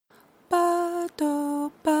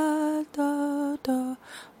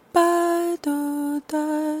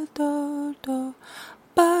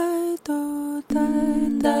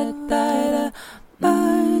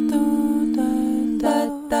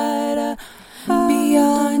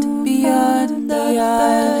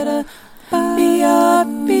beyond,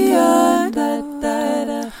 beyond, beyond,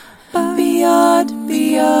 beyond,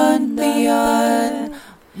 beyond, beyond,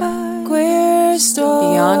 queer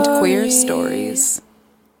stories. Beyond Queer Stories.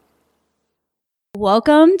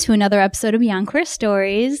 Welcome to another episode of Beyond Queer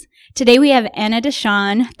Stories. Today we have Anna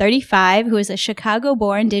Deshawn, 35, who is a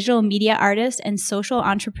Chicago-born digital media artist and social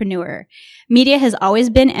entrepreneur. Media has always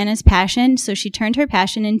been Anna's passion, so she turned her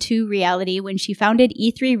passion into reality when she founded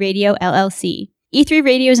E3 Radio LLC. E3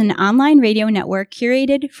 Radio is an online radio network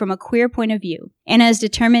curated from a queer point of view. Anna is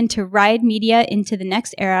determined to ride media into the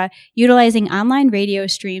next era, utilizing online radio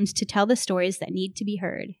streams to tell the stories that need to be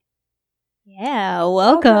heard. Yeah,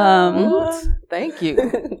 welcome. Thank you.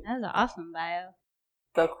 That was an awesome bio.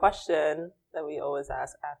 The question that we always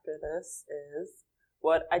ask after this is,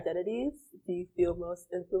 what identities do you feel most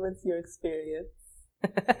influence your experience?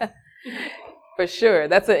 For sure.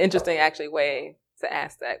 That's an interesting, actually, way to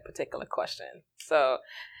ask that particular question. So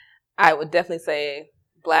I would definitely say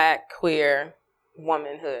Black, queer,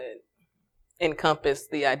 womanhood encompass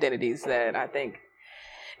the identities that I think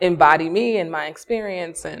embody me and my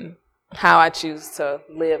experience and how I choose to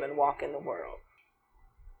live and walk in the world.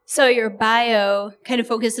 So your bio kind of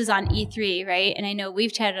focuses on E3, right? And I know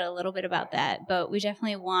we've chatted a little bit about that, but we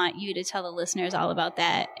definitely want you to tell the listeners all about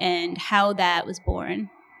that and how that was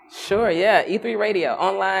born. Sure, yeah. E3 Radio,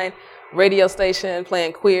 online radio station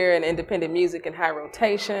playing queer and independent music in high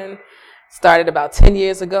rotation. Started about 10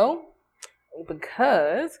 years ago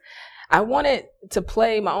because I wanted to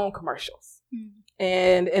play my own commercials.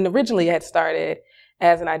 And originally I had started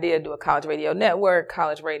as an idea to do a college radio network.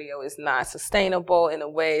 College radio is not sustainable in a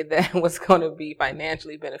way that was going to be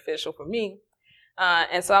financially beneficial for me.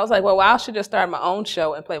 And so I was like, well, I should just start my own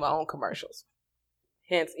show and play my own commercials.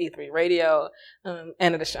 Hence E3 Radio.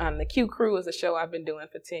 Anna Deshawn and the Q Crew is a show I've been doing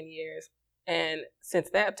for 10 years. And since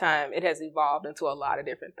that time, it has evolved into a lot of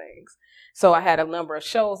different things. So I had a number of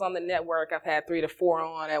shows on the network. I've had 3 to 4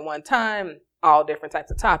 on at one time. All different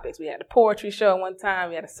types of topics. We had a poetry show at one time.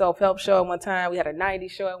 We had a self-help show at one time. We had a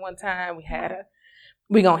 90s show at one time. We had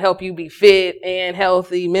we gonna help you be fit and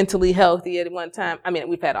healthy, mentally healthy at one time. I mean,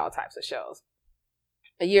 we've had all types of shows.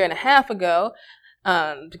 A year and a half ago,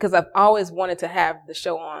 because I've always wanted to have the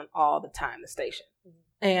show on all the time, the station.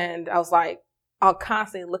 And I was like, I'm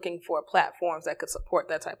constantly looking for platforms that could support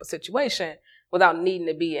that type of situation without needing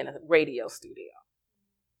to be in a radio studio.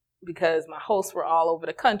 Because my hosts were all over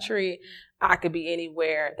the country. I could be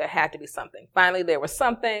anywhere. There had to be something. Finally, there was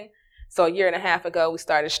something. So a year and a half ago, we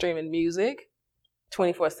started streaming music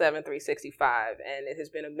 24/7, 365, and it has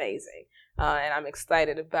been amazing. And I'm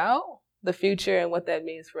excited about the future and what that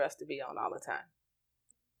means for us to be on all the time.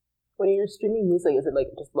 When you're streaming music, is it like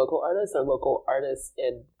just local artists or local artists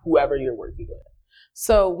and whoever you're working with?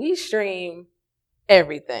 So we stream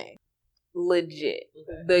everything. Legit.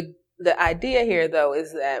 Okay. The idea here, though,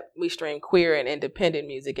 is that we stream queer and independent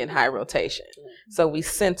music in high rotation. So we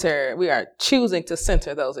are choosing to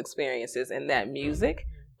center those experiences in that music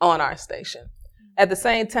on our station. At the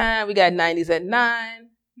same time, we got 90s at 9.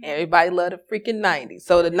 Everybody love the freaking 90s.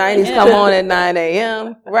 So the 90s come on at 9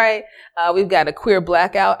 a.m., right? We've got a queer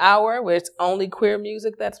blackout hour where it's only queer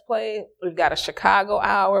music that's played. We've got a Chicago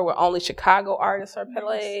hour where only Chicago artists are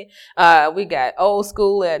played. We got old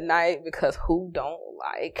school at night because who don't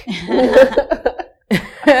like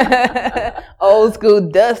old school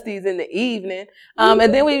dusties in the evening.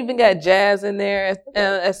 And then we even got jazz in there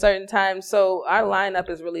at certain times. So our lineup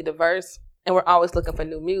is really diverse. And we're always looking for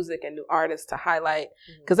new music and new artists to highlight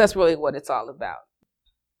because that's really what it's all about.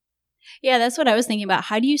 Yeah, that's what I was thinking about.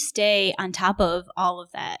 How do you stay on top of all of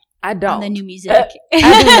that? I don't. On the new music.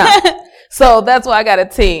 I do not. So that's why I got a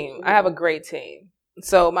team. I have a great team.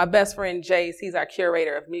 So my best friend, Jace, he's our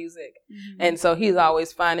curator of music. And so he's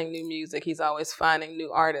always finding new music. He's always finding new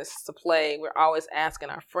artists to play. We're always asking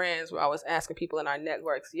our friends. We're always asking people in our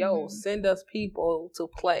networks, send us people to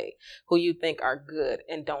play who you think are good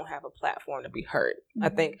and don't have a platform to be heard. I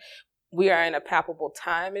think we are in a palpable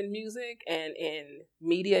time in music and in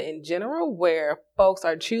media in general where folks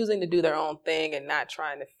are choosing to do their own thing and not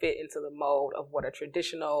trying to fit into the mold of what a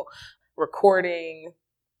traditional recording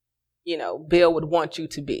Bill would want you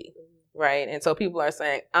to be, right? And so people are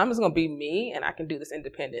saying, I'm just going to be me and I can do this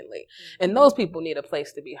independently. And those people need a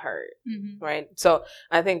place to be heard, right? So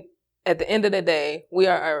I think at the end of the day, we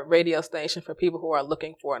are a radio station for people who are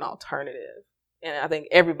looking for an alternative. And I think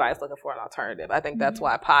everybody's looking for an alternative. I think that's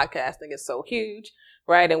why podcasting is so huge,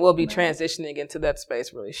 right? And we'll be transitioning into that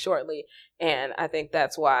space really shortly. And I think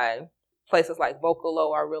that's why places like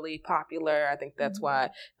Vocalo are really popular. I think that's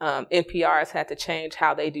why NPR has had to change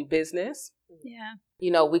how they do business. Yeah.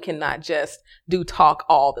 You know, we cannot just do talk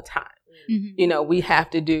all the time. You know, we have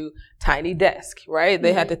to do Tiny Desk, right?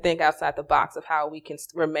 They have to think outside the box of how we can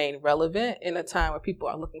remain relevant in a time where people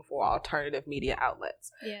are looking for alternative media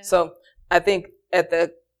outlets. Yeah. So I think at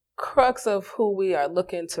the crux of who we are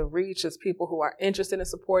looking to reach is people who are interested in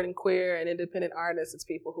supporting queer and independent artists. It's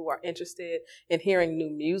people who are interested in hearing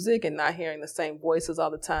new music and not hearing the same voices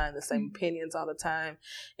all the time, the same opinions all the time,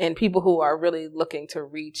 and people who are really looking to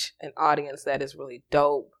reach an audience that is really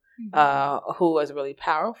dope, who is really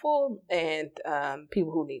powerful, and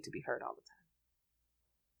people who need to be heard all the time.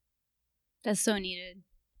 That's so needed.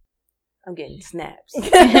 I'm getting snaps.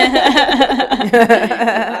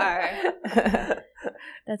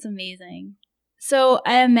 That's amazing. So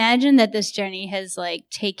I imagine that this journey has like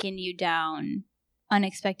taken you down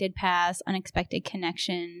unexpected paths, unexpected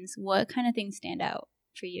connections. What kind of things stand out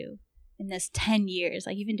for you in this 10 years?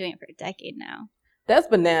 Like you've been doing it for a decade now. That's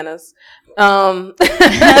bananas. To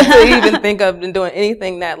even think of and doing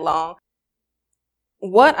anything that long.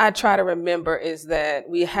 What I try to remember is that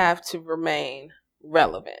we have to remain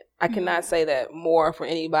relevant. I cannot say that more for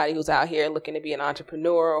anybody who's out here looking to be an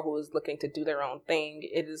entrepreneur or who is looking to do their own thing.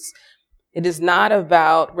 It is not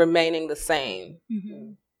about remaining the same.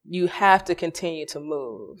 You have to continue to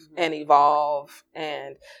move and evolve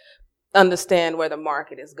and understand where the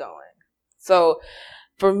market is going. So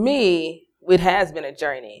for me, it has been a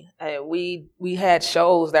journey. We had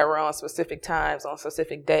shows that were on specific times, on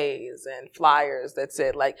specific days, and flyers that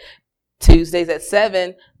said like Tuesdays at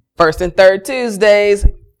 7, first and third Tuesdays,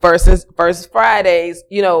 first Fridays.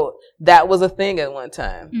 You know, that was a thing at one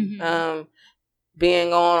time.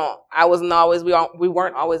 Being on, we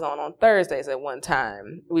weren't always on Thursdays at one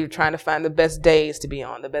time. We were trying to find the best days to be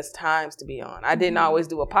on, the best times to be on. I didn't always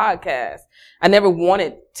do a podcast. I never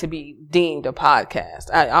wanted to be deemed a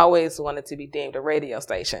podcast. I always wanted to be deemed a radio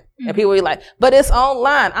station. And people were like, but it's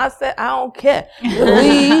online. I said, I don't care.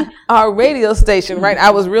 We are a radio station, right?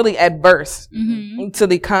 I was really adverse to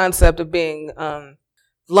the concept of being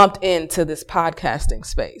lumped into this podcasting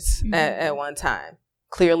space at one time.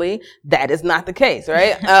 Clearly, that is not the case,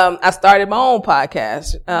 right? I started my own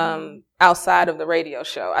podcast outside of the radio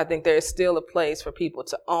show. I think there is still a place for people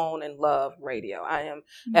to own and love radio. I am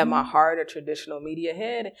at my heart a traditional media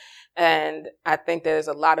head, and I think there's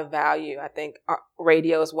a lot of value. I think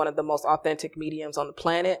radio is one of the most authentic mediums on the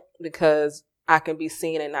planet because I can be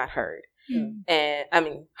seen and not heard. And I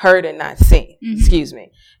mean, heard and not seen, excuse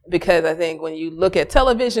me. Because I think when you look at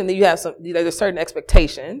television, you have there's certain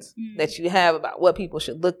expectations that you have about what people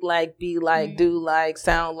should look like, be like, do like,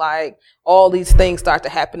 sound like. All these things start to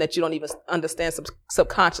happen that you don't even understand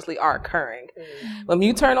subconsciously are occurring. When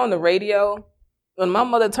you turn on the radio, when my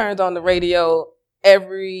mother turned on the radio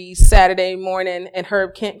every Saturday morning and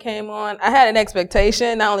Herb Kent came on, I had an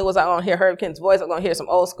expectation. Not only was I going to hear Herb Kent's voice, I was going to hear some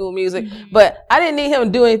old school music, but I didn't need him to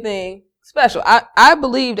do anything special. I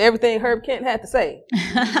believed everything Herb Kent had to say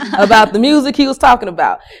about the music he was talking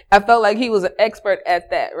about. I felt like he was an expert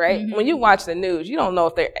at that, right? When you watch the news, you don't know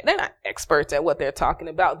if they're not experts at what they're talking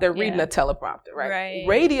about. They're reading a teleprompter, right?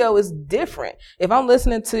 Radio is different. If I'm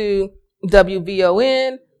listening to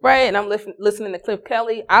WVON, right, and I'm listening to Cliff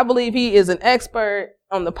Kelly, I believe he is an expert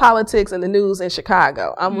on the politics and the news in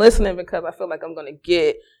Chicago. I'm listening because I feel like I'm going to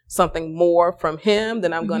get something more from him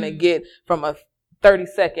than I'm going to get from a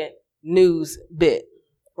 30-second news bit,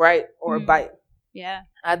 right? Or a bite. Yeah.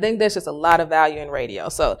 I think there's just a lot of value in radio.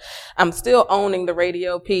 So I'm still owning the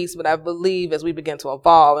radio piece, but I believe as we begin to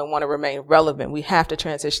evolve and want to remain relevant, we have to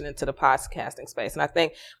transition into the podcasting space. And I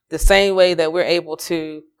think the same way that we're able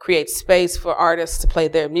to create space for artists to play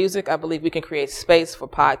their music, I believe we can create space for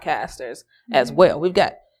podcasters as well. We've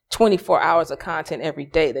got 24 hours of content every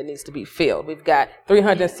day that needs to be filled. We've got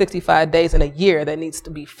 365 days in a year that needs to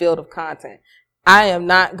be filled of content. I am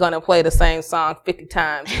not going to play the same song 50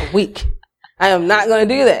 times a week. I am not going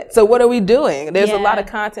to do that. So what are we doing? There's a lot of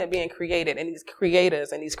content being created, and these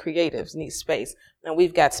creators and these creatives need space, and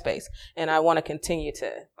we've got space. And I want to continue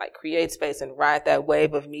to create space and ride that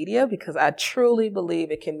wave of media because I truly believe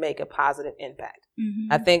it can make a positive impact.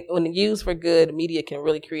 I think when used for good, media can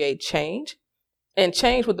really create change and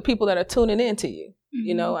change with the people that are tuning in to you.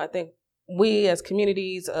 You know, I think we as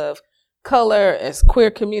communities of color, as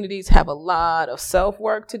queer communities, have a lot of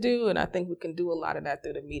self-work to do, and I think we can do a lot of that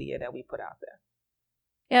through the media that we put out there.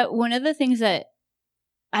 Yeah, one of the things that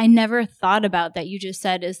I never thought about that you just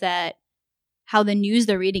said is that how the news,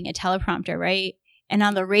 they're reading a teleprompter, right? And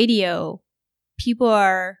on the radio, people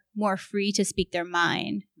are more free to speak their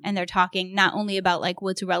mind, and they're talking not only about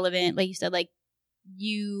what's relevant, like you said,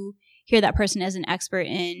 you hear that person as an expert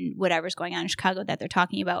in whatever's going on in Chicago that they're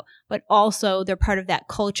talking about, but also they're part of that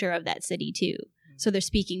culture of that city too. So they're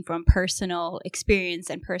speaking from personal experience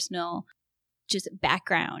and personal just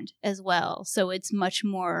background as well. So it's much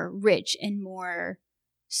more rich and more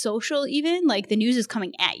social even. Like the news is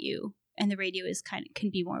coming at you and the radio is can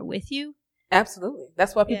be more with you. Absolutely.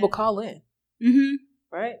 That's why people call in. Mm-hmm.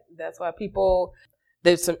 Right? That's why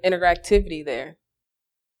there's some interactivity there.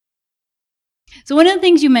 So one of the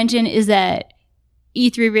things you mentioned is that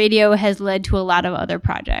E3 Radio has led to a lot of other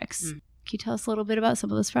projects. Can you tell us a little bit about some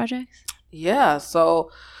of those projects? Yeah.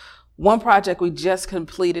 So one project we just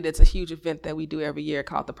completed, it's a huge event that we do every year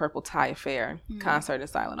called the Purple Tie Affair, concert and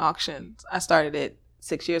silent auction. I started it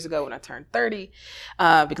 6 years ago when I turned 30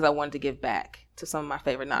 because I wanted to give back to some of my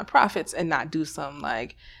favorite nonprofits and not do some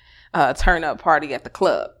turn up party at the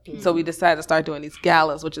club. So we decided to start doing these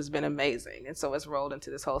galas, which has been amazing. And so it's rolled into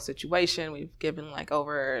this whole situation. We've given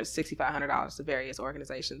over $6,500 to various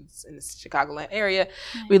organizations in the Chicagoland area.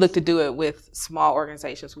 Nice. We look to do it with small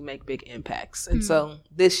organizations who make big impacts. And so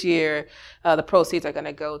this year, the proceeds are going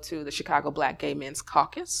to go to the Chicago Black Gay Men's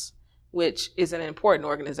Caucus, which is an important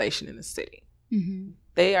organization in the city. Mm-hmm.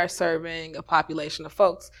 They are serving a population of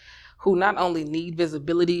folks who not only need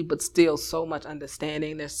visibility, but still so much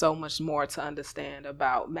understanding. There's so much more to understand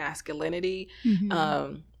about masculinity,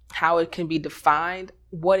 how it can be defined,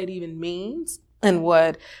 what it even means, and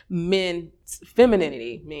what men's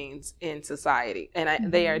femininity means in society.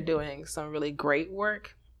 And they are doing some really great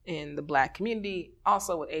work in the Black community,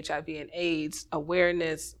 also with HIV and AIDS,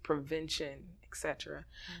 awareness, prevention, etc.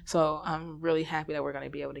 So I'm really happy that we're going to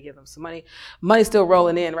be able to give them some money. Money's still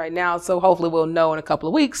rolling in right now, so hopefully we'll know in a couple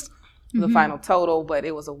of weeks the final total, but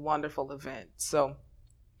it was a wonderful event. So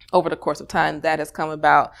over the course of time that has come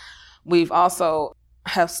about, we've also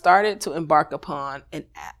have started to embark upon an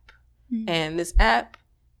app. And this app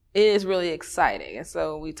is really exciting. And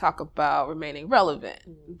so we talk about remaining relevant.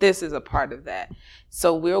 This is a part of that.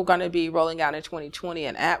 So we're going to be rolling out in 2020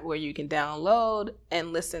 an app where you can download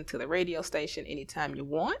and listen to the radio station anytime you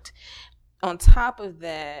want. On top of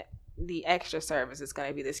that, the extra service is going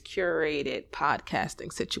to be this curated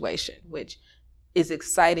podcasting situation, which is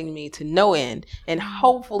exciting me to no end. And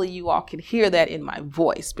hopefully you all can hear that in my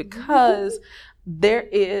voice, because there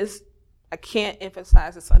is, I can't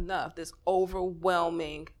emphasize this enough, this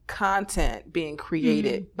overwhelming content being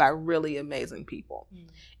created by really amazing people.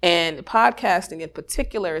 And podcasting in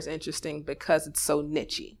particular is interesting because it's so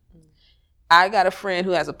niche-y. I got a friend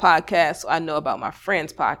who has a podcast, so I know about my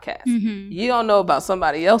friend's podcast. You don't know about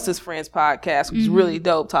somebody else's friend's podcast, which is really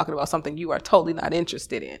dope, talking about something you are totally not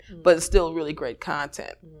interested in, but it's still really great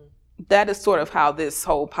content. That is sort of how this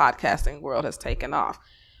whole podcasting world has taken off.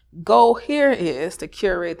 Goal here is to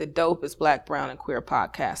curate the dopest Black, brown, and queer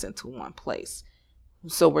podcasts into one place.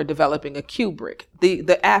 So we're developing a Kubrick.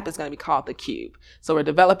 The app is going to be called The Cube. So we're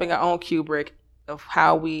developing our own Kubrick of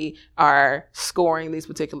how we are scoring these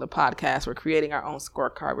particular podcasts. We're creating our own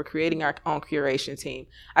scorecard. We're creating our own curation team.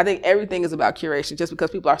 I think everything is about curation just because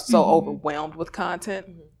people are so overwhelmed with content.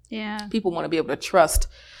 Yeah. People want to be able to trust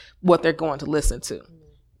what they're going to listen to.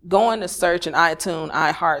 Going to search in iTunes,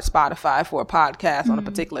 iHeart, Spotify for a podcast on a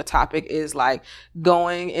particular topic is like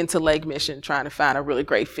going into Lake Mission trying to find a really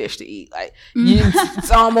great fish to eat. Like it's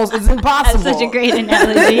impossible. That's such a great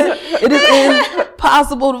analogy. It is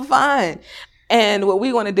impossible to find. And what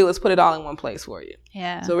we want to do is put it all in one place for you.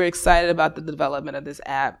 Yeah. So we're excited about the development of this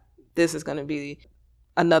app. This is going to be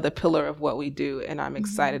another pillar of what we do, and I'm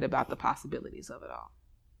excited about the possibilities of it all.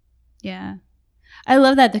 Yeah. I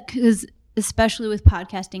love that because especially with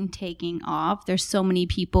podcasting taking off, there's so many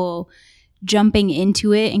people jumping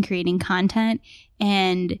into it and creating content.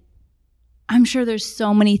 And I'm sure there's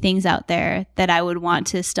so many things out there that I would want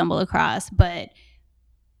to stumble across, but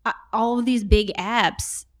all of these big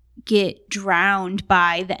apps get drowned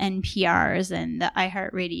by the NPRs and the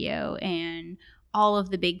iHeartRadio and all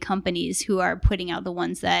of the big companies who are putting out the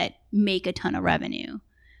ones that make a ton of revenue.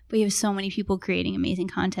 But you have so many people creating amazing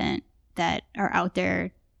content that are out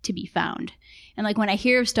there to be found. And like when I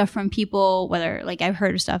hear of stuff from people, whether like I've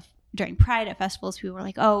heard of stuff during Pride at festivals, people were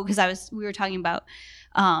like, oh, because we were talking about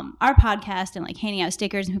our podcast and like handing out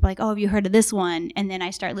stickers, and people are like, oh, have you heard of this one? And then I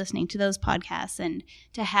start listening to those podcasts, and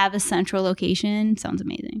to have a central location sounds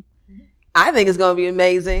amazing. I think it's going to be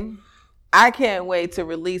amazing. I can't wait to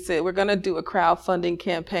release it. We're going to do a crowdfunding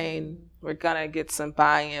campaign. We're going to get some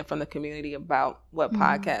buy-in from the community about what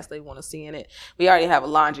podcasts they want to see in it. We already have a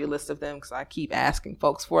laundry list of them because I keep asking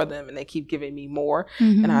folks for them and they keep giving me more.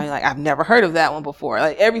 And I'm like, I've never heard of that one before.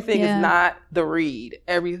 Like everything is not The Read.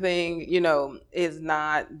 Everything, is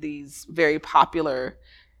not these very popular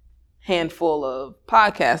handful of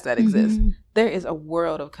podcasts that exist. There is a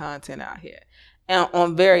world of content out here.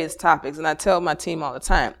 on various topics. And I tell my team all the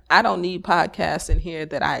time, I don't need podcasts in here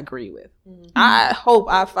that I agree with. I hope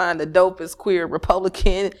I find the dopest queer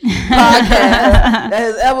Republican podcast that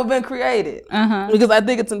has ever been created. Because I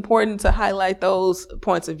think it's important to highlight those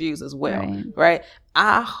points of views as well, right?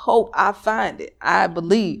 I hope I find it. I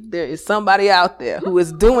believe there is somebody out there who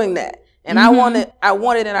is doing that. And I want it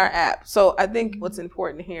in our app. So I think what's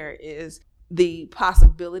important here is the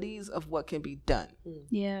possibilities of what can be done.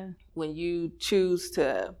 Yeah. When you choose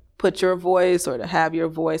to put your voice or to have your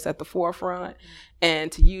voice at the forefront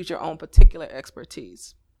and to use your own particular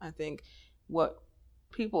expertise. I think what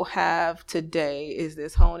people have today is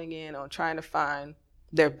this honing in on trying to find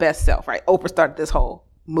their best self, right? Oprah started this whole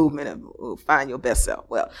movement of find your best self.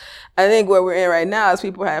 Well, I think where we're in right now is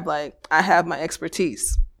people have like, I have my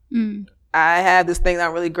expertise. I have this thing that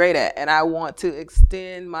I'm really great at, and I want to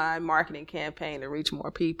extend my marketing campaign to reach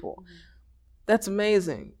more people. That's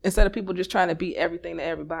amazing. Instead of people just trying to be everything to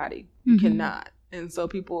everybody, you cannot. And so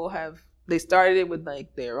people they started it with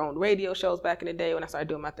like their own radio shows back in the day when I started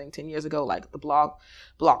doing my thing 10 years ago, like the blog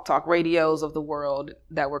talk radios of the world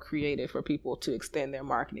that were created for people to extend their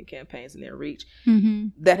marketing campaigns and their reach.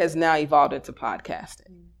 That has now evolved into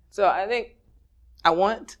podcasting. So I think I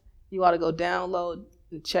want you all to go download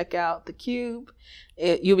and check out The Cube.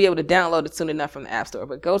 You'll be able to download it soon enough from the App Store,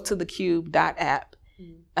 but go to thecube.app,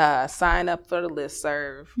 sign up for the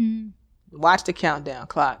listserv, watch the countdown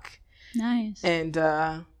clock. Nice. And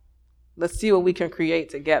let's see what we can create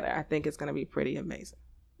together. I think it's going to be pretty amazing.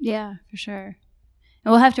 Yeah, for sure.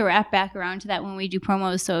 And we'll have to wrap back around to that when we do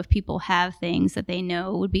promos. So if people have things that they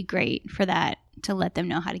know would be great for that, to let them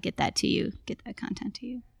know how to get that to you, get that content to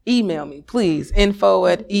you. Email me, please.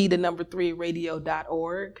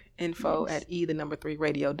 info@e3radio.org.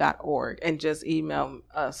 info@e3radio.org. And just email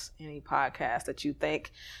us any podcast that you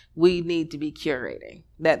think we need to be curating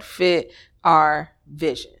that fit our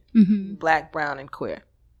vision. Black, brown, and queer.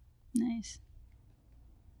 Nice.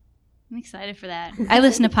 I'm excited for that. I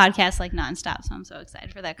listen to podcasts like nonstop, so I'm so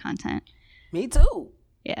excited for that content. Me too.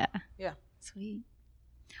 Yeah. Yeah. Sweet.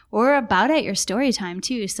 We're about at your story time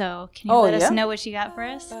too, so can you let us know what you got for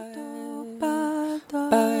us?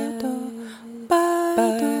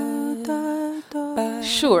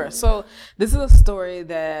 Sure. So this is a story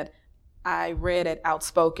that I read at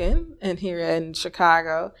Outspoken and here in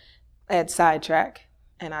Chicago at Sidetrack.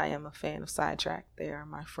 And I am a fan of Sidetrack. They are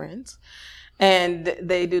my friends. And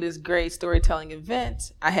they do this great storytelling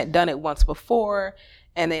event. I had done it once before,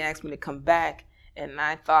 and they asked me to come back. And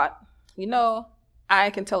I thought,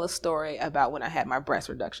 I can tell a story about when I had my breast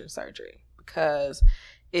reduction surgery, because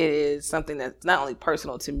it is something that's not only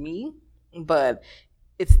personal to me, but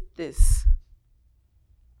it's this,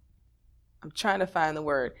 I'm trying to find the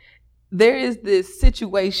word. There is this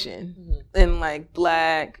situation in like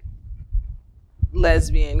Black,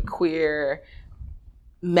 lesbian, queer,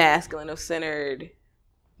 masculine-centered,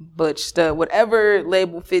 butch, whatever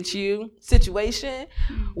label fits you situation,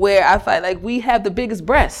 where I find like we have the biggest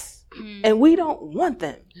breasts. And we don't want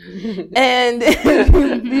them. And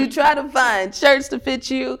you try to find shirts to fit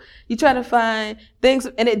you. You try to find things,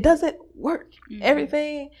 and it doesn't work.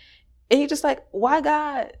 Everything. And you're just like, why,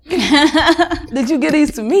 God, did you give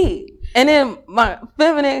these to me? And then my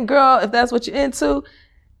feminine girl, if that's what you're into,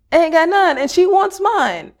 ain't got none. And she wants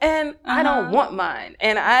mine. And I don't want mine.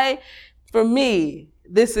 And for me,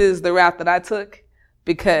 this is the route that I took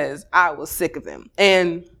because I was sick of them.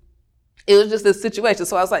 And it was just this situation.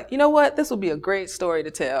 So I was like, you know what? This would be a great story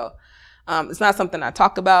to tell. It's not something I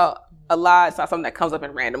talk about a lot. It's not something that comes up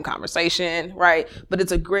in random conversation, right? But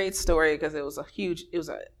it's a great story because it was a huge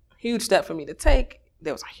step for me to take.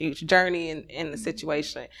 There was a huge journey in the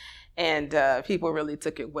situation. And people really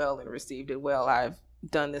took it well and received it well. I've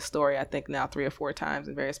done this story, I think now 3 or 4 times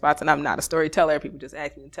in various spots. And I'm not a storyteller. People just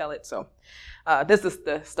ask me to tell it. So this is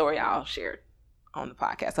the story I'll share on the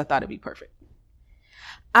podcast. I thought it'd be perfect.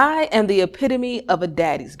 I am the epitome of a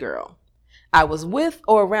daddy's girl. I was with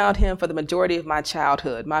or around him for the majority of my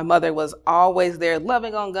childhood. My mother was always there,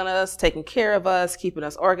 loving on us, taking care of us, keeping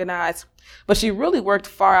us organized. But she really worked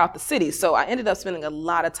far out the city, so I ended up spending a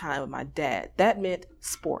lot of time with my dad. That meant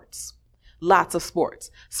sports. Lots of sports.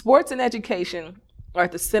 Sports and education are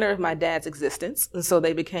at the center of my dad's existence, and so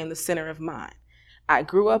they became the center of mine. I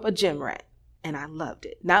grew up a gym rat, and I loved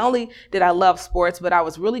it. Not only did I love sports, but I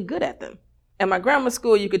was really good at them. At my grammar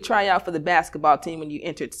school, you could try out for the basketball team when you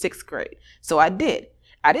entered 6th grade. So I did.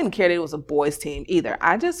 I didn't care that it was a boys' team either.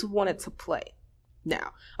 I just wanted to play.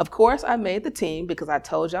 Now, of course, I made the team because I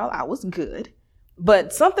told y'all I was good.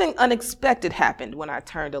 But something unexpected happened when I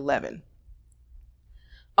turned 11.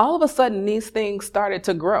 All of a sudden, these things started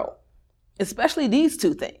to grow, especially these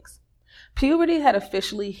 2 things. Puberty had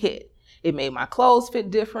officially hit. It made my clothes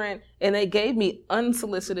fit different, and they gave me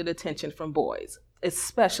unsolicited attention from boys,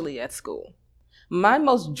 especially at school. My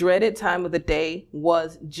most dreaded time of the day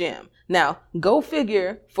was gym. Now, go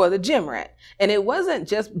figure for the gym rat. And it wasn't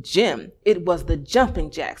just gym, it was the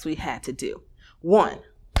jumping jacks we had to do. 1,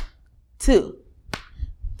 2,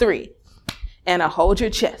 3. And hold your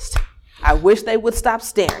chest. I wish they would stop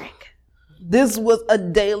staring. This was a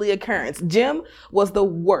daily occurrence. Gym was the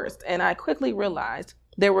worst, and I quickly realized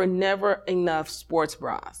there were never enough sports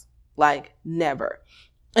bras. Like, never.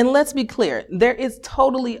 And let's be clear, there is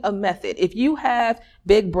totally a method. If you have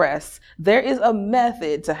big breasts, there is a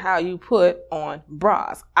method to how you put on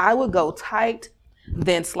bras. I would go tight,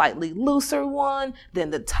 then slightly looser one,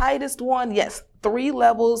 then the tightest one. Yes, 3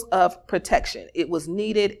 levels of protection. It was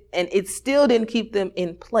needed, and it still didn't keep them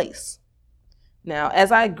in place. Now,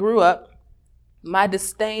 as I grew up, my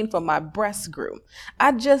disdain for my breasts grew.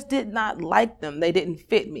 I just did not like them. They didn't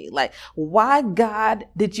fit me. Like, why, God,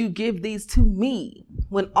 did you give these to me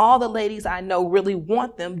when all the ladies I know really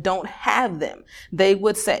want them don't have them? They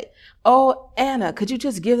would say, oh, Anna, could you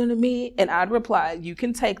just give them to me? And I'd reply, you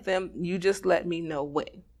can take them. You just let me know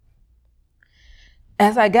when.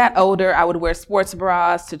 As I got older, I would wear sports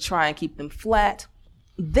bras to try and keep them flat.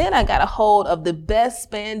 Then I got a hold of the best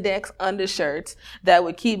spandex undershirts that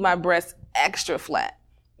would keep my breasts extra flat.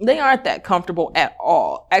 They aren't that comfortable at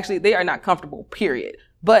all. Actually, they are not comfortable, period.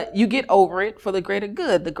 But you get over it for the greater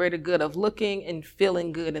good of looking and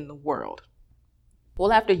feeling good in the world.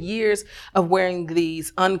 Well, after years of wearing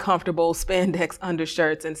these uncomfortable spandex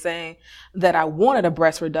undershirts and saying that I wanted a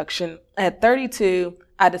breast reduction, at 32,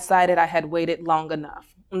 I decided I had waited long enough,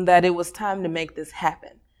 that it was time to make this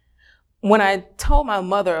happen. When I told my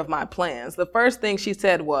mother of my plans, the first thing she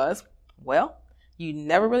said was, well, you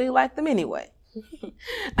never really liked them anyway.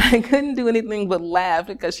 I couldn't do anything but laugh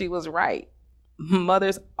because she was right.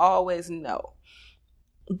 Mothers always know.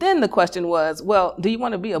 Then the question was, well, do you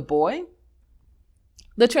want to be a boy?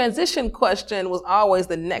 The transition question was always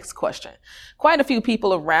the next question. Quite a few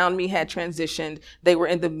people around me had transitioned. They were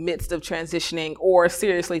in the midst of transitioning or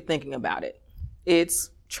seriously thinking about it.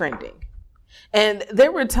 It's trending. And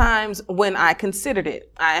there were times when I considered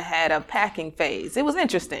it. I had a packing phase. It was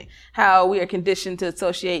interesting how we are conditioned to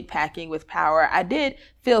associate packing with power. I did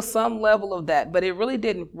feel some level of that, but it really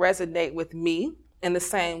didn't resonate with me in the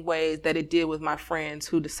same ways that it did with my friends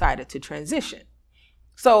who decided to transition.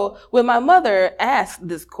 So when my mother asked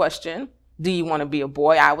this question, do you want to be a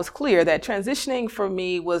boy? I was clear that transitioning for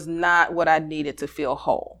me was not what I needed to feel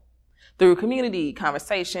whole. Through community,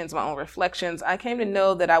 conversations, my own reflections, I came to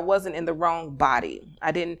know that I wasn't in the wrong body.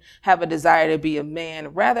 I didn't have a desire to be a man.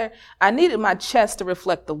 Rather, I needed my chest to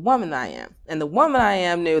reflect the woman I am. And the woman I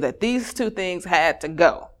am knew that these 2 things had to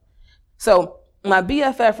go. So my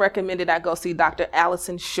BFF recommended I go see Dr.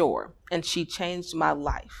 Allison Shore, and she changed my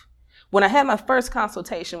life. When I had my first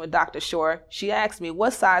consultation with Dr. Shore, she asked me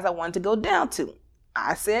what size I wanted to go down to.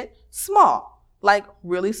 I said, small, like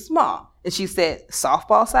really small. And she said,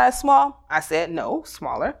 softball size small? I said, no,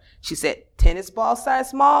 smaller. She said, tennis ball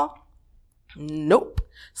size small? Nope.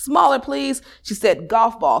 Smaller, please. She said,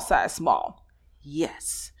 golf ball size small.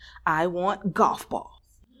 Yes, I want golf balls.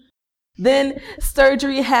 Then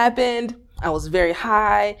surgery happened. I was very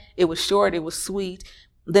high. It was short. It was sweet.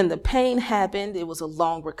 Then the pain happened. It was a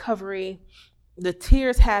long recovery. The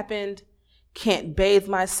tears happened. Can't bathe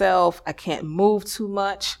myself. I can't move too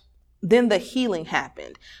much. Then the healing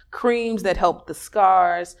happened. Creams that helped the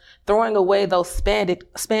scars, throwing away those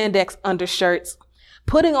spandex undershirts,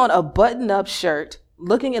 putting on a button-up shirt,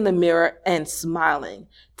 looking in the mirror and smiling.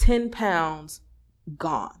 10 pounds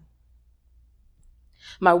gone.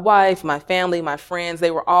 My wife, my family, my friends, they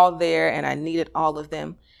were all there and I needed all of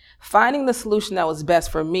them. Finding the solution that was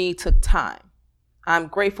best for me took time. I'm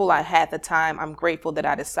grateful I had the time. I'm grateful that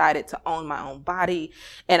I decided to own my own body.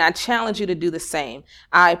 And I challenge you to do the same.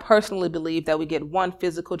 I personally believe that we get one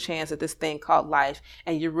physical chance at this thing called life,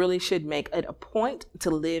 and you really should make it a point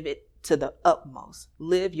to live it to the utmost.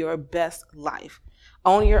 Live your best life.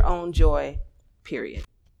 Own your own joy, period.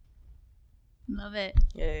 Love it.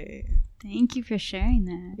 Yay. Thank you for sharing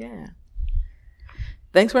that. Yeah.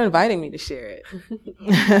 Thanks for inviting me to share it.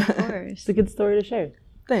 Yeah, of course. It's a good story to share.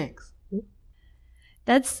 Thanks.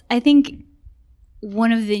 That's, I think,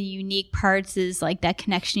 one of the unique parts is like that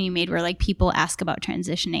connection you made where like people ask about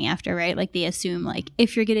transitioning after, right? Like they assume like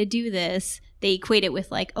if you're going to do this, they equate it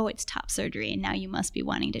with like, oh, it's top surgery and now you must be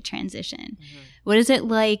wanting to transition. Mm-hmm. What is it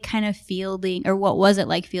like kind of fielding, or what was it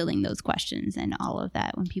like fielding those questions and all of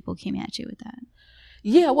that when people came at you with that?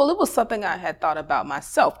 Yeah, well, it was something I had thought about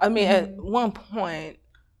myself. I mean, at one point,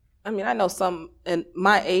 I know some in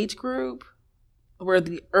my age group were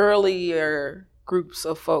the earlier groups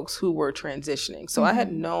of folks who were transitioning. So I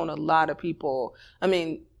had known a lot of people,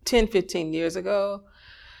 10, 15 years ago,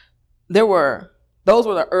 those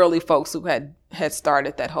were the early folks who had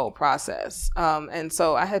started that whole process. And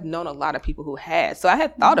so I had known a lot of people who had. So I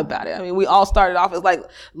had thought about it. We all started off as like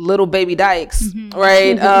little baby dykes,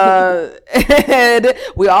 right? And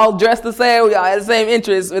we all dressed the same. We all had the same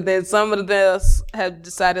interests. But then some of us had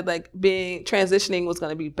decided like transitioning was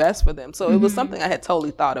going to be best for them. So it was something I had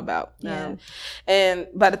totally thought about. Yeah. And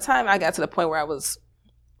by the time I got to the point where I was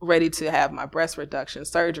ready to have my breast reduction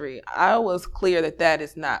surgery, I was clear that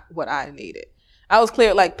is not what I needed. I was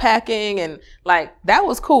clear, like packing and like that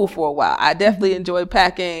was cool for a while. I definitely enjoyed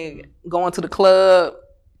packing, going to the club.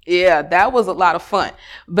 Yeah, that was a lot of fun.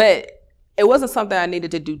 But it wasn't something I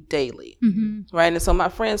needed to do daily, right? And so my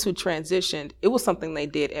friends who transitioned, it was something they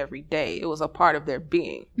did every day. It was a part of their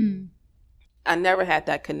being. I never had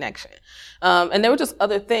that connection. And there were just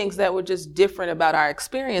other things that were just different about our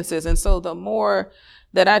experiences. And so the more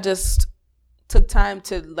that I just took time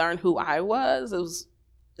to learn who I was,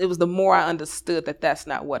 it was the more I understood that that's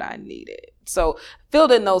not what I needed. So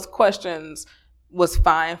fielding those questions was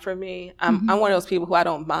fine for me. I'm one of those people who I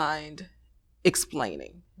don't mind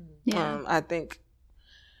explaining. Yeah. I think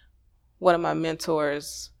one of my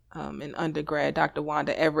mentors in undergrad, Dr.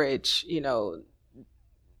 Wanda Everidge,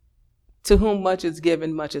 to whom much is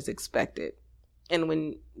given, much is expected. And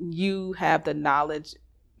when you have the knowledge,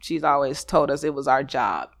 she's always told us it was our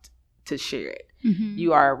job to share it.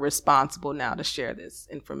 You are responsible now to share this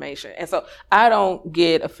information. And so I don't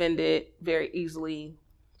get offended very easily.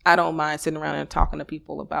 I don't mind sitting around and talking to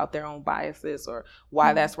people about their own biases or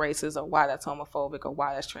why that's racist or why that's homophobic or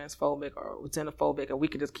why that's transphobic or xenophobic, or we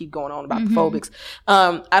could just keep going on about the phobics.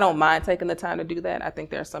 I don't mind taking the time to do that. I think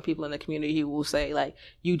there are some people in the community who will say, like,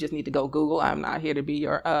 you just need to go Google. I'm not here to be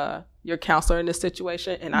your counselor in this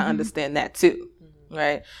situation. And I understand that too,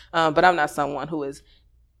 right? But I'm not someone who is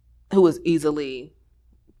easily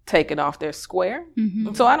taken off their square.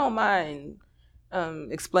 So I don't mind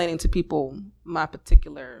explaining to people my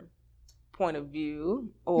particular point of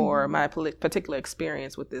view or my particular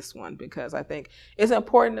experience with this one, because I think it's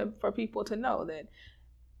important for people to know that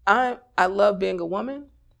I love being a woman,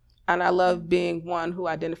 and I love being one who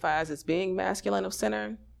identifies as being masculine of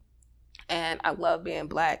center, and I love being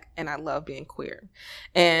Black, and I love being queer,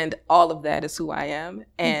 and all of that is who I am.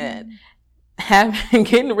 And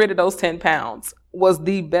getting rid of those 10 pounds was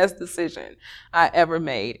the best decision I ever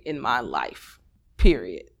made in my life,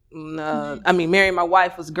 period. Marrying my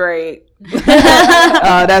wife was great.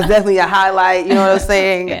 That's definitely a highlight, you know what I'm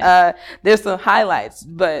saying? Yeah. There's some highlights,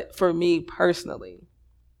 but for me personally,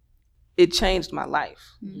 it changed my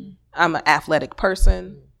life. I'm an athletic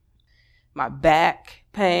person. My back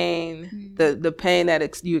pain, the pain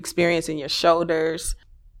that you experience in your shoulders,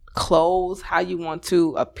 clothes, how you want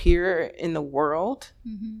to appear in the world.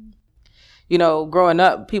 Growing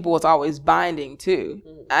up, people was always binding too.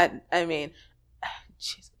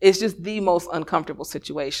 It's just the most uncomfortable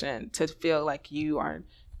situation to feel like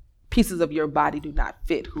pieces of your body do not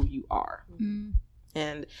fit who you are.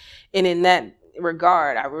 And in that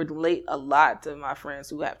regard, I relate a lot to my friends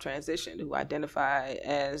who have transitioned, who identify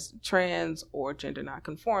as trans or gender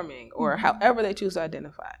nonconforming or however they choose to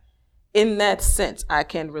identify. In that sense, I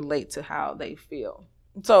can relate to how they feel.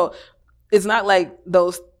 So it's not like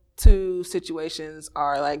those two situations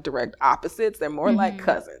are like direct opposites. They're more like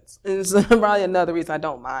cousins. And it's probably another reason I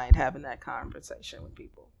don't mind having that conversation with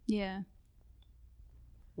people. Yeah.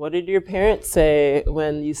 What did your parents say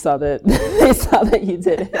when you saw that they saw that you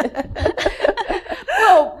did it?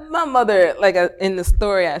 Well, my mother, like in the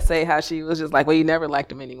story, I say how she was just like, well, you never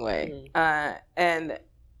liked him anyway. And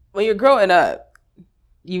when you're growing up,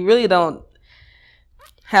 you really don't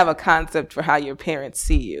have a concept for how your parents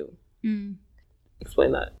see you.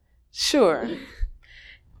 Explain that. Sure.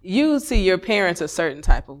 You see your parents a certain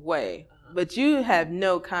type of way, but you have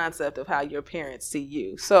no concept of how your parents see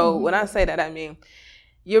you. So when I say that, I mean,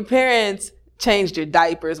 your parents changed your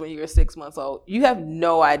diapers when you were 6 months old. You have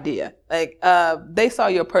no idea. Like, they saw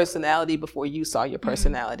your personality before you saw your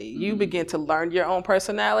personality. You begin to learn your own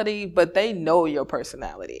personality, but they know your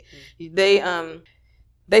personality.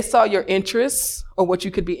 They saw your interests or what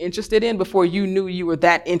you could be interested in before you knew you were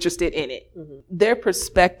that interested in it. Their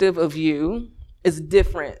perspective of you is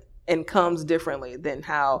different and comes differently than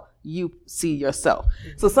how you see yourself.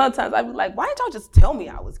 So sometimes I'd be like, why didn't y'all just tell me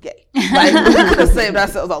I was gay? Like, we could have saved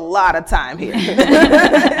ourselves a lot of time here.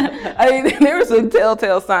 There were some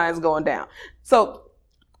telltale signs going down. So,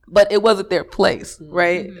 but it wasn't their place,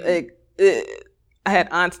 right? Like, I had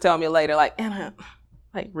aunts tell me later, like, Anna,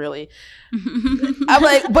 Like, really? I'm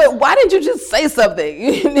like, but why didn't you just say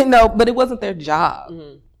something? But it wasn't their job.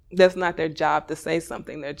 Mm-hmm. That's not their job to say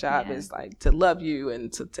something. Their job is like to love you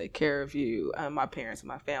and to take care of you. My parents and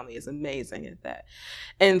my family is amazing at that.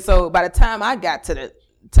 And so by the time I got to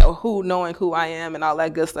knowing who I am and all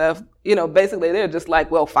that good stuff, basically they're just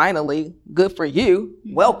like, well, finally, good for you.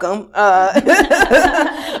 Welcome.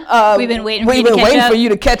 We've been waiting for you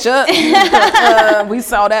to catch up. We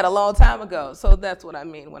saw that a long time ago. So that's what I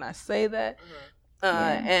mean when I say that.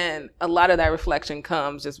 And a lot of that reflection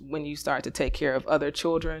comes just when you start to take care of other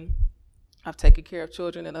children. I've taken care of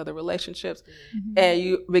children in other relationships. Mm-hmm. And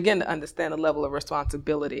you begin to understand the level of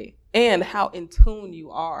responsibility and how in tune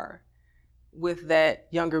you are with that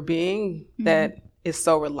younger being that is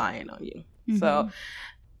so reliant on you. Mm-hmm. So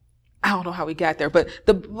I don't know how we got there, but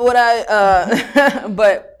but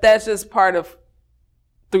that's just part of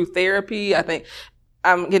through therapy. I think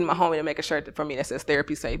I'm getting my homie to make a shirt for me that says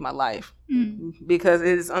 "Therapy saved my life," because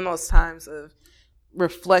it is on those times of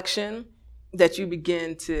reflection that you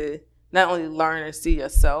begin to not only learn and see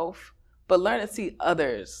yourself, but learn and see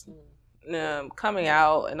others. Coming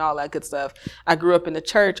out and all that good stuff. I grew up in the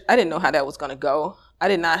church. I didn't know how that was going to go. I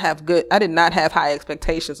did not have high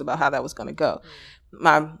expectations about how that was going to go.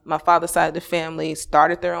 My father's side of the family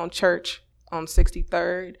started their own church on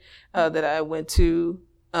 63rd that I went to,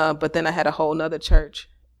 but then I had a whole nother church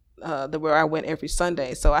where I went every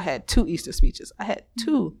Sunday. So I had 2 Easter speeches. I had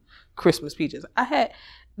 2 Christmas speeches.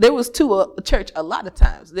 There was 2 church a lot of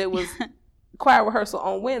times. There was choir rehearsal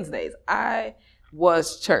on Wednesdays. I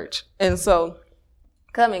was church. And so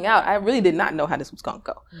coming out, I really did not know how this was going to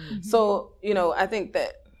go. Mm-hmm. So, I think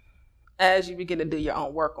that as you begin to do your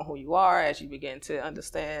own work on who you are, as you begin to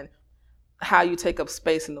understand how you take up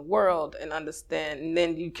space in the world and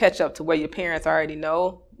then you catch up to where your parents already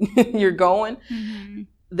know you're going,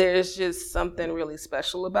 there's just something really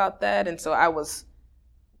special about that. And so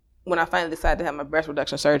when I finally decided to have my breast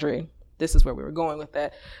reduction surgery, this is where we were going with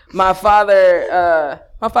that. My father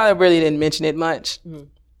really didn't mention it much. Mm-hmm.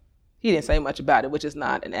 He didn't say much about it, which is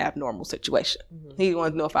not an abnormal situation. Mm-hmm. He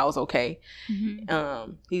wanted to know if I was okay.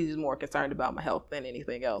 Mm-hmm. He was more concerned about my health than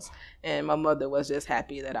anything else. And my mother was just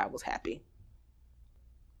happy that I was happy.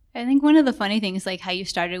 I think one of the funny things, like how you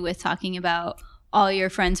started with talking about all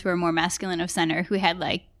your friends who are more masculine of center, who had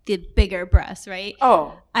like the bigger breasts, right?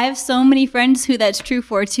 Oh, I have so many friends who that's true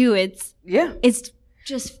for too. It's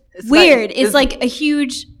just weird. It's like a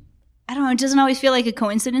huge, I don't know, it doesn't always feel like a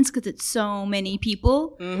coincidence because it's so many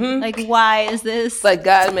people. Mm-hmm. Like, why is this? It's like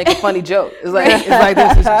God make a funny joke. It's like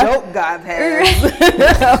there's this joke God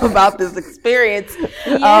has about this experience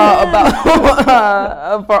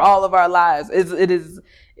about for all of our lives. It is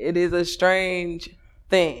a strange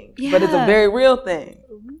thing, but it's a very real thing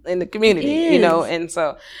in the community, and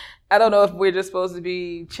so I don't know if we're just supposed to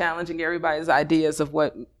be challenging everybody's ideas of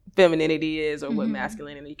what femininity is or what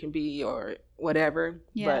masculinity can be or whatever,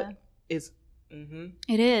 but it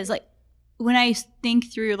is. Like, when I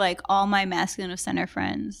think through like all my masculine of center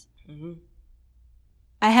friends,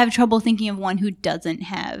 I have trouble thinking of one who doesn't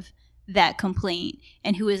have that complaint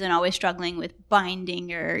and who isn't always struggling with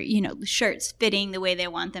binding or, shirts fitting the way they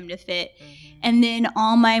want them to fit. And then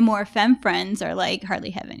all my more femme friends are like, hardly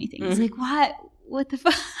have anything. It's like, what the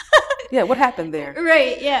fuck? Yeah, what happened there?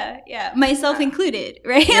 Right, yeah. Myself included,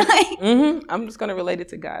 right? I'm just going to relate it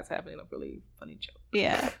to guys having a really funny joke.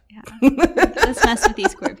 Yeah. Let's mess with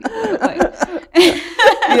these queer people real quick.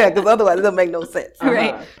 Yeah, because otherwise it doesn't make no sense.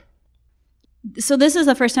 Right. So this is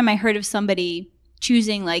the first time I heard of somebody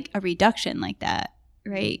choosing like a reduction like that,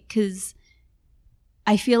 right? Because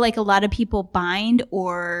I feel like a lot of people bind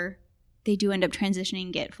or they do end up transitioning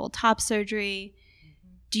and get full top surgery.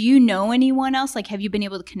 Do you know anyone else? Like, have you been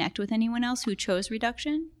able to connect with anyone else who chose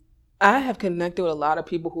reduction? I have connected with a lot of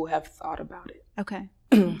people who have thought about it. Okay.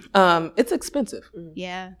 It's expensive.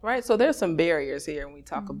 Yeah. Right? So there's some barriers here when we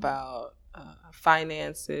talk about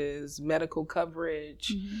finances, medical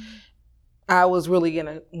coverage. I was really in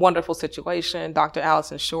a wonderful situation. Dr.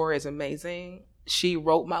 Allison Shore is amazing. She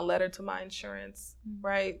wrote my letter to my insurance,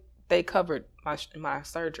 right? They covered my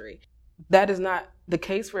surgery. That is not the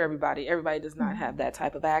case for everybody. Everybody does not have that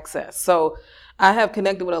type of access. So I have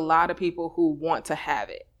connected with a lot of people who want to have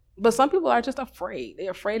it. But some people are just afraid.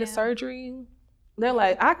 They're afraid of surgery. They're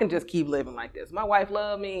like, I can just keep living like this. My wife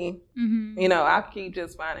loves me. I keep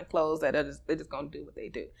just finding clothes that they're just going to do what they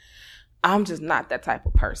do. I'm just not that type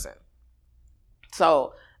of person.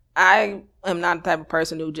 So I am not the type of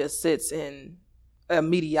person who just sits in a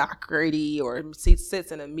mediocrity or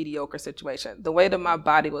sits in a mediocre situation. The way that my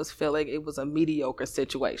body was feeling, it was a mediocre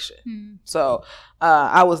situation. So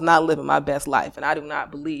I was not living my best life, and I do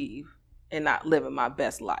not believe and not living my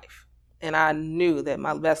best life. And I knew that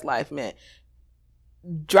my best life meant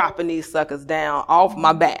dropping these suckers down off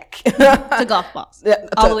my back. To golf balls.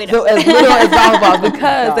 All the way down. So as little as golf balls,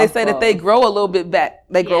 because they say that they grow a little bit back.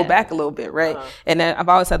 They grow back a little bit, right? And then I've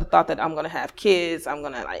always had the thought that I'm going to have kids. I'm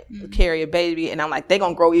going to like carry a baby. And I'm like, they're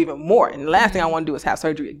going to grow even more. And the last thing I want to do is have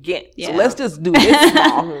surgery again. So let's just do this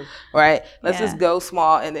small, right? Let's just go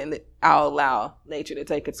small, and then I'll allow nature to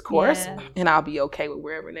take its course, and I'll be okay with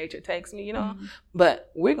wherever nature takes me, you know?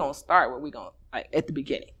 But we're going to start where we're going to, like at the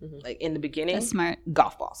beginning, like in the beginning. That's smart.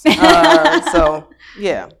 Golf balls. So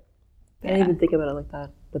yeah. I didn't even think about it like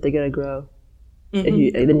that. But they're gonna grow. I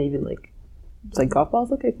didn't even like. It's like golf balls.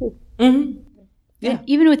 Okay, cool. Yeah.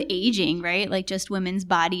 Even with aging, right? Like just women's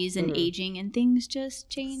bodies and aging and things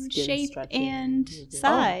just change shape and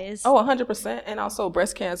size. Oh, 100%. And also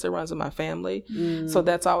breast cancer runs in my family. So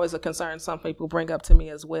that's always a concern some people bring up to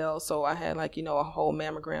me as well. So I had like, a whole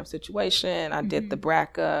mammogram situation. I did the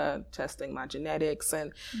BRCA, testing my genetics,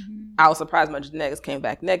 and I was surprised my genetics came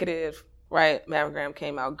back negative, right? Mammogram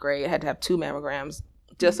came out great. I had to have 2 mammograms.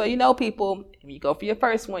 Just so you know, people, if you go for your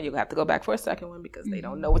first one, you'll have to go back for a second one because they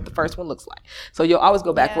don't know what the first one looks like. So you'll always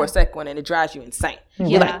go back for a second one, and it drives you insane.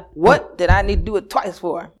 You're like, what did I need to do it twice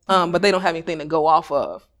for? But they don't have anything to go off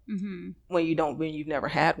of when you've never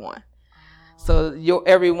had one. So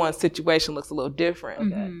everyone's situation looks a little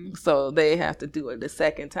different. So they have to do it the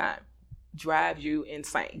second time. Drives you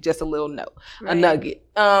insane. Just a little note, a nugget.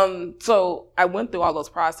 So I went through all those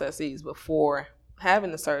processes before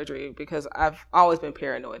having the surgery because I've always been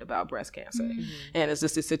paranoid about breast cancer. And it's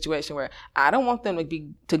just a situation where I don't want them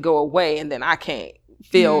to go away and then I can't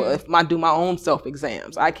feel if I do my own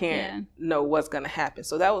self-exams. I can't know what's going to happen.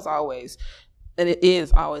 So that was always, and it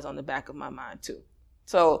is always on the back of my mind too.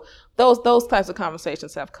 So those types of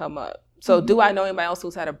conversations have come up. So do I know anybody else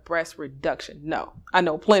who's had a breast reduction? No. I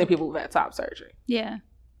know plenty of people who've had top surgery. Yeah.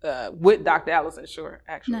 With Dr. Allison, sure,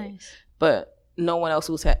 actually. Nice. But no one else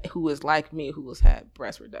who is like me who has had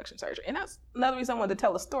breast reduction surgery. And that's another reason I wanted to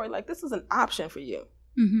tell a story. Like, this is an option for you.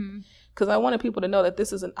 Because I wanted people to know that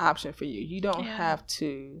this is an option for you. You don't have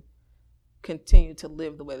to continue to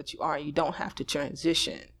live the way that you are. You don't have to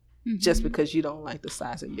transition just because you don't like the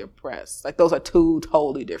size of your breasts. Like, those are 2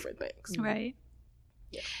 totally different things. Right.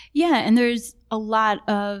 Yeah, and there's a lot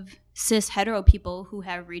of cis hetero people who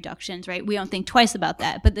have reductions, right? We don't think twice about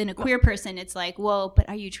that. But then a queer person, it's like, well, but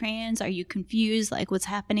are you trans? Are you confused? Like, what's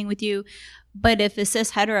happening with you? But if a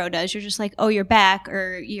cis hetero does, you're just like, oh, your back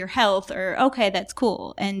or your health, or okay, that's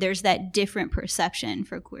cool. And there's that different perception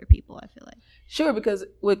for queer people, I feel like. Sure, because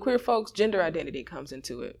with queer folks, gender identity comes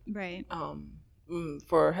into it. Right.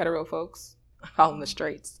 For hetero folks, I call them the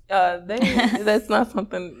straights. That's not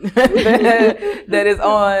something that is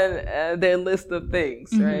on their list of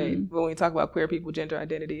things, right? But when we talk about queer people, gender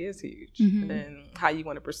identity is huge. And how you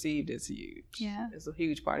want to perceived is huge. Yeah. It's a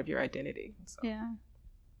huge part of your identity. So. Yeah.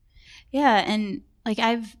 Yeah, and like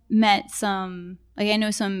I've met I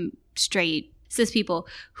know some straight cis people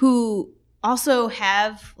who also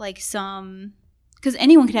have like because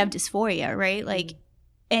anyone could have dysphoria, right? Like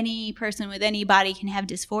any person with any body can have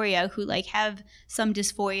dysphoria who like have some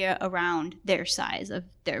dysphoria around their size of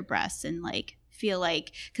their breasts and like feel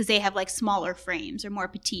like because they have like smaller frames or more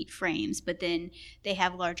petite frames, but then they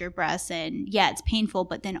have larger breasts and it's painful,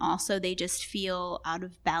 but then also they just feel out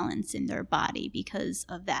of balance in their body because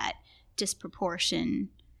of that disproportion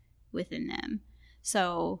within them.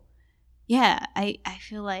 So I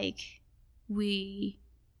feel like we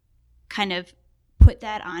kind of put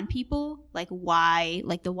that on people, like why,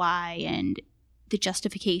 like the why and the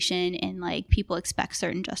justification, and like people expect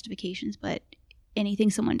certain justifications, but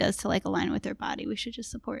anything someone does to like align with their body, we should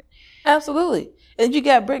just support. Absolutely. And if you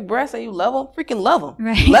got big breasts and you love them, freaking love them.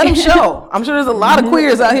 Right. Let them show. I'm sure there's a lot of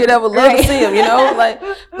queers out here that would love to see them, like,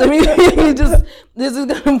 I mean, this is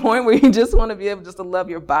the point where you just want to be able just to love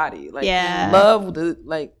your body. Like, love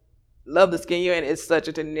the skin you're in. It's such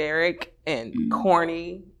a generic and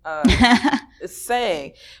corny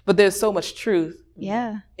saying, but there's so much truth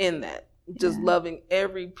in that. Just loving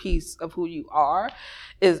every piece of who you are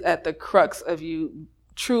is at the crux of you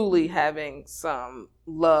truly having some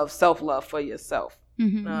self-love for yourself.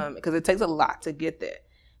 Because it takes a lot to get there.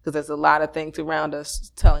 Because there's a lot of things around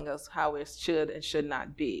us telling us how it should and should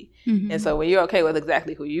not be. And so when you're okay with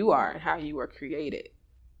exactly who you are and how you were created,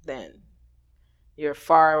 then you're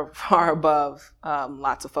far, far above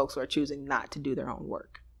lots of folks who are choosing not to do their own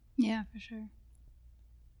work. Yeah, for sure.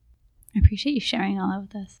 I appreciate you sharing all that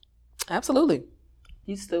with us. Absolutely.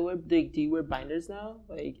 Do you wear binders now?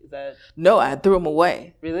 Like, is that? No, I threw them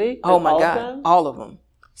away. Really? Oh my God. All of them.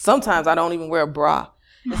 Sometimes I don't even wear a bra.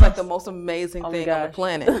 It's like the most amazing Oh my thing on the gosh.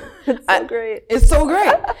 planet. It's so great. It's so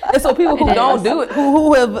great. And so people who It don't is. do it,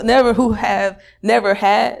 who have never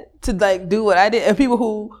had to like do what I did, and people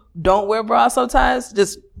who don't wear bras sometimes,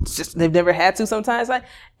 just they've never had to sometimes. Like,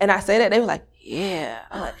 and I say that, they were like, yeah.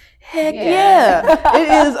 I'm like, heck yeah.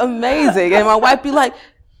 It is amazing. And my wife be like,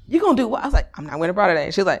 you gonna do what? I was like, I'm not wearing a bra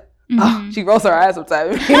today. She's like, oh, she rolls her eyes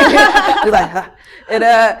sometimes. She's like, huh. And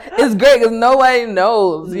it's great because nobody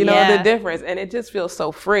knows, you know, the difference, and it just feels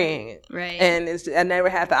so freeing. Right. And I never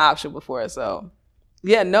had the option before, so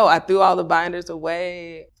yeah, no, I threw all the binders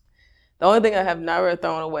away. The only thing I have never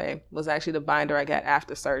thrown away was actually the binder I got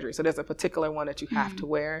after surgery. So there's a particular one that you have to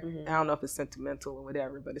wear. I don't know if it's sentimental or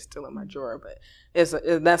whatever, but it's still in my drawer. But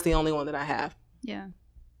that's the only one that I have. Yeah.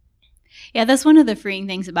 Yeah, that's one of the freeing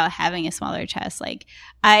things about having a smaller chest. Like,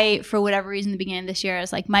 for whatever reason, the beginning of this year, I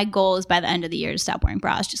was like, my goal is by the end of the year to stop wearing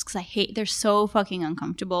bras just because they're so fucking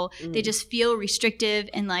uncomfortable. They just feel restrictive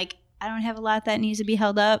and like, I don't have a lot that needs to be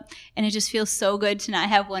held up. And it just feels so good to not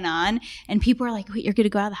have one on. And people are like, wait, you're going to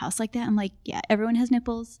go out of the house like that? I'm like, yeah, everyone has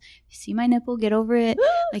nipples. You see my nipple, get over it.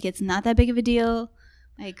 Like, it's not that big of a deal.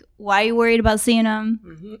 Like, why are you worried about seeing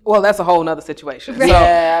them? Well, that's a whole nother situation.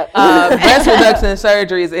 Right. So, breast reduction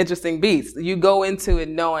surgery is an interesting beast. You go into it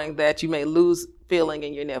knowing that you may lose feeling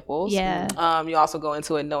in your nipples. Yeah. You also go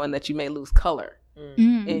into it knowing that you may lose color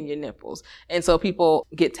in your nipples. And so people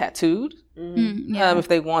get tattooed if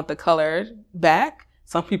they want the color back.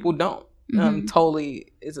 Some people don't.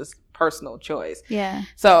 Totally is a personal choice. Yeah.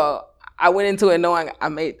 So I went into it knowing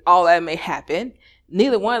all that may happen.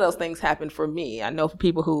 Neither one of those things happened for me. I know for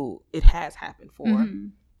people who it has happened for.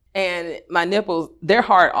 And my nipples, they're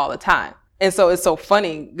hard all the time. And so it's so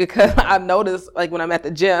funny because I've noticed, like, when I'm at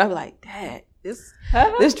the gym, I'm like, Dad, this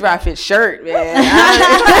dry fit shirt, man.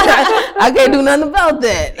 I can't do nothing about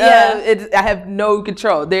that. I have no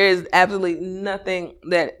control. There is absolutely nothing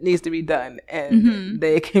that needs to be done. And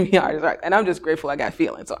they can be hard as rock. And I'm just grateful I got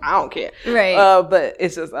feelings, so I don't care. Right. But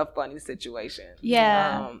it's just a funny situation.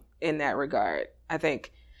 Yeah. In that regard. I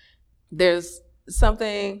think there's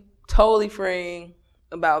something totally freeing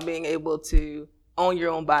about being able to own your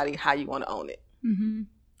own body how you want to own it. And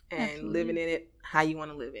Absolutely. living in it how you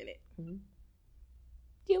want to live in it.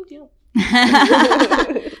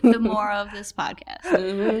 The moral of this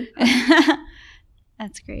podcast.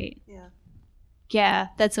 That's great. Yeah,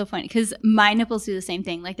 that's so funny because my nipples do the same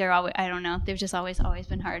thing. Like, they're always, I don't know, they've just always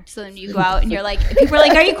been hard. So then you go out and you're like, people are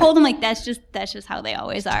like, are you cold? I'm like, that's just how they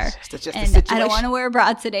always are. Just And I don't want to wear a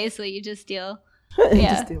bra today, so you just deal.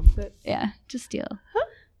 Yeah. Just deal.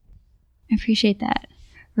 I appreciate that.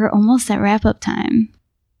 We're almost at wrap up time.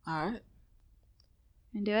 All right.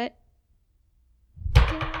 Wanna do it?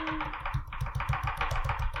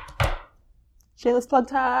 Shameless plug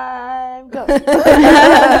time. Go.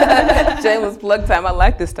 Shameless plug time. I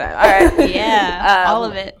like this time. All right. Yeah, all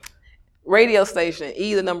of it. Radio station,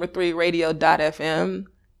 E3 radio.fm.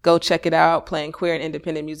 Go check it out. Playing queer and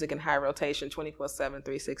independent music in high rotation, 24/7,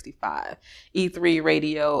 365. E3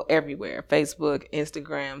 Radio everywhere. Facebook,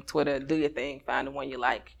 Instagram, Twitter. Do your thing. Find the one you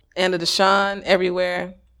like. Anna Deshawn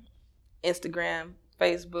everywhere. Instagram,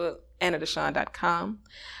 Facebook, AnnaDeshawn.com.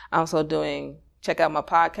 Also check out my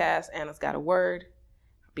podcast, Anna's Got a Word.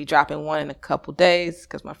 I'll be dropping one in a couple days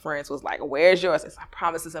because my friends was like, where's yours? I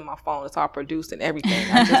promise it's in my phone. It's all produced and everything.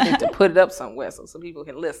 I just need to put it up somewhere so some people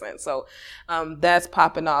can listen. So that's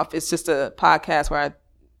popping off. It's just a podcast where I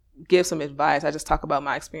give some advice. I just talk about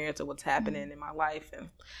my experience of what's happening in my life. And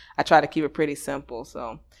I try to keep it pretty simple.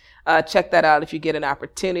 So check that out if you get an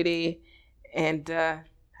opportunity. And I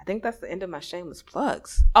think that's the end of my shameless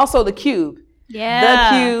plugs. Also, The Cube.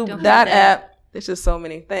 Yeah. TheCube.app. There's just so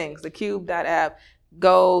many things. TheCube.app.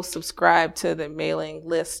 Go subscribe to the mailing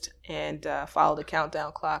list and follow the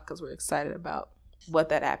countdown clock because we're excited about what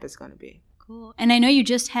that app is going to be. Cool. And I know you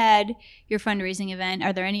just had your fundraising event.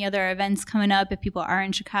 Are there any other events coming up if people are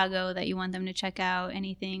in Chicago that you want them to check out?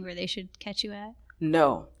 Anything where they should catch you at?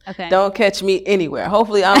 No. Okay. Don't catch me anywhere.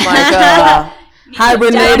 Hopefully I'm like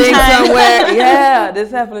hibernating somewhere. Yeah,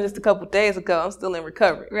 this happened just a couple days ago. I'm still in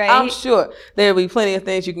recovery. Right. I'm sure there'll be plenty of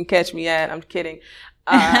things you can catch me at. I'm kidding.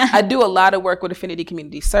 I do a lot of work with Affinity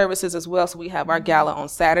Community Services as well. So we have our gala on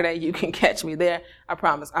Saturday. You can catch me there. I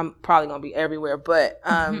promise I'm probably going to be everywhere. But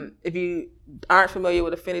if you aren't familiar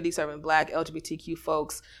with Affinity serving Black LGBTQ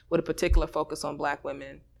folks with a particular focus on Black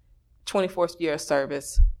women, 24th year of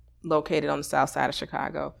service located on the south side of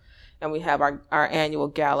Chicago. And we have our annual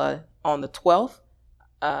gala on the 12th,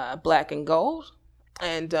 Black and Gold.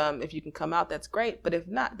 And if you can come out, that's great. But if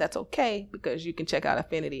not, that's okay because you can check out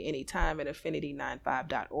Affinity anytime at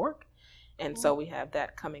affinity95.org. And so we have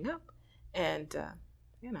that coming up. And,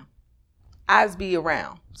 Eyes be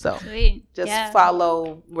around. So Sweet. just Yeah.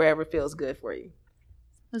 follow wherever feels good for you.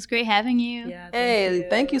 It was great having you. Yeah, Hey,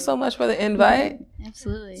 thank you so much for the invite.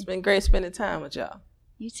 Absolutely. It's been great spending time with y'all.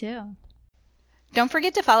 You too. Don't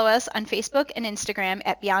forget to follow us on Facebook and Instagram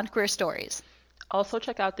at Beyond Queer Stories. Also,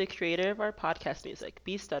 check out the creator of our podcast music,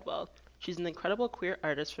 B. Studwell. She's an incredible queer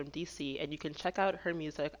artist from DC, and you can check out her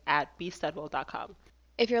music at bstudwell.com.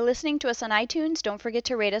 If you're listening to us on iTunes, don't forget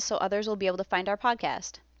to rate us so others will be able to find our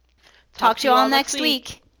podcast. Talk to you all next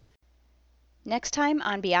week. Next time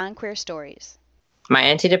on Beyond Queer Stories. My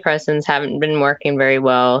antidepressants haven't been working very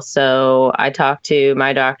well, so I talked to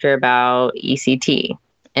my doctor about ECT.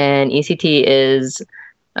 And ECT is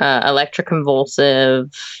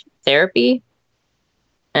electroconvulsive therapy.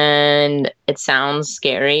 And it sounds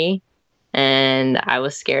scary. And I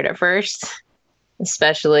was scared at first,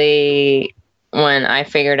 especially when I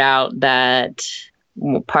figured out that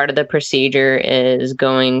part of the procedure is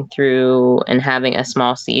going through and having a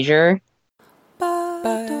small seizure.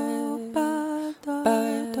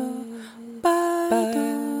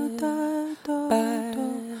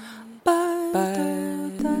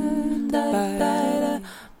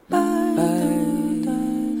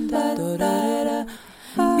 Da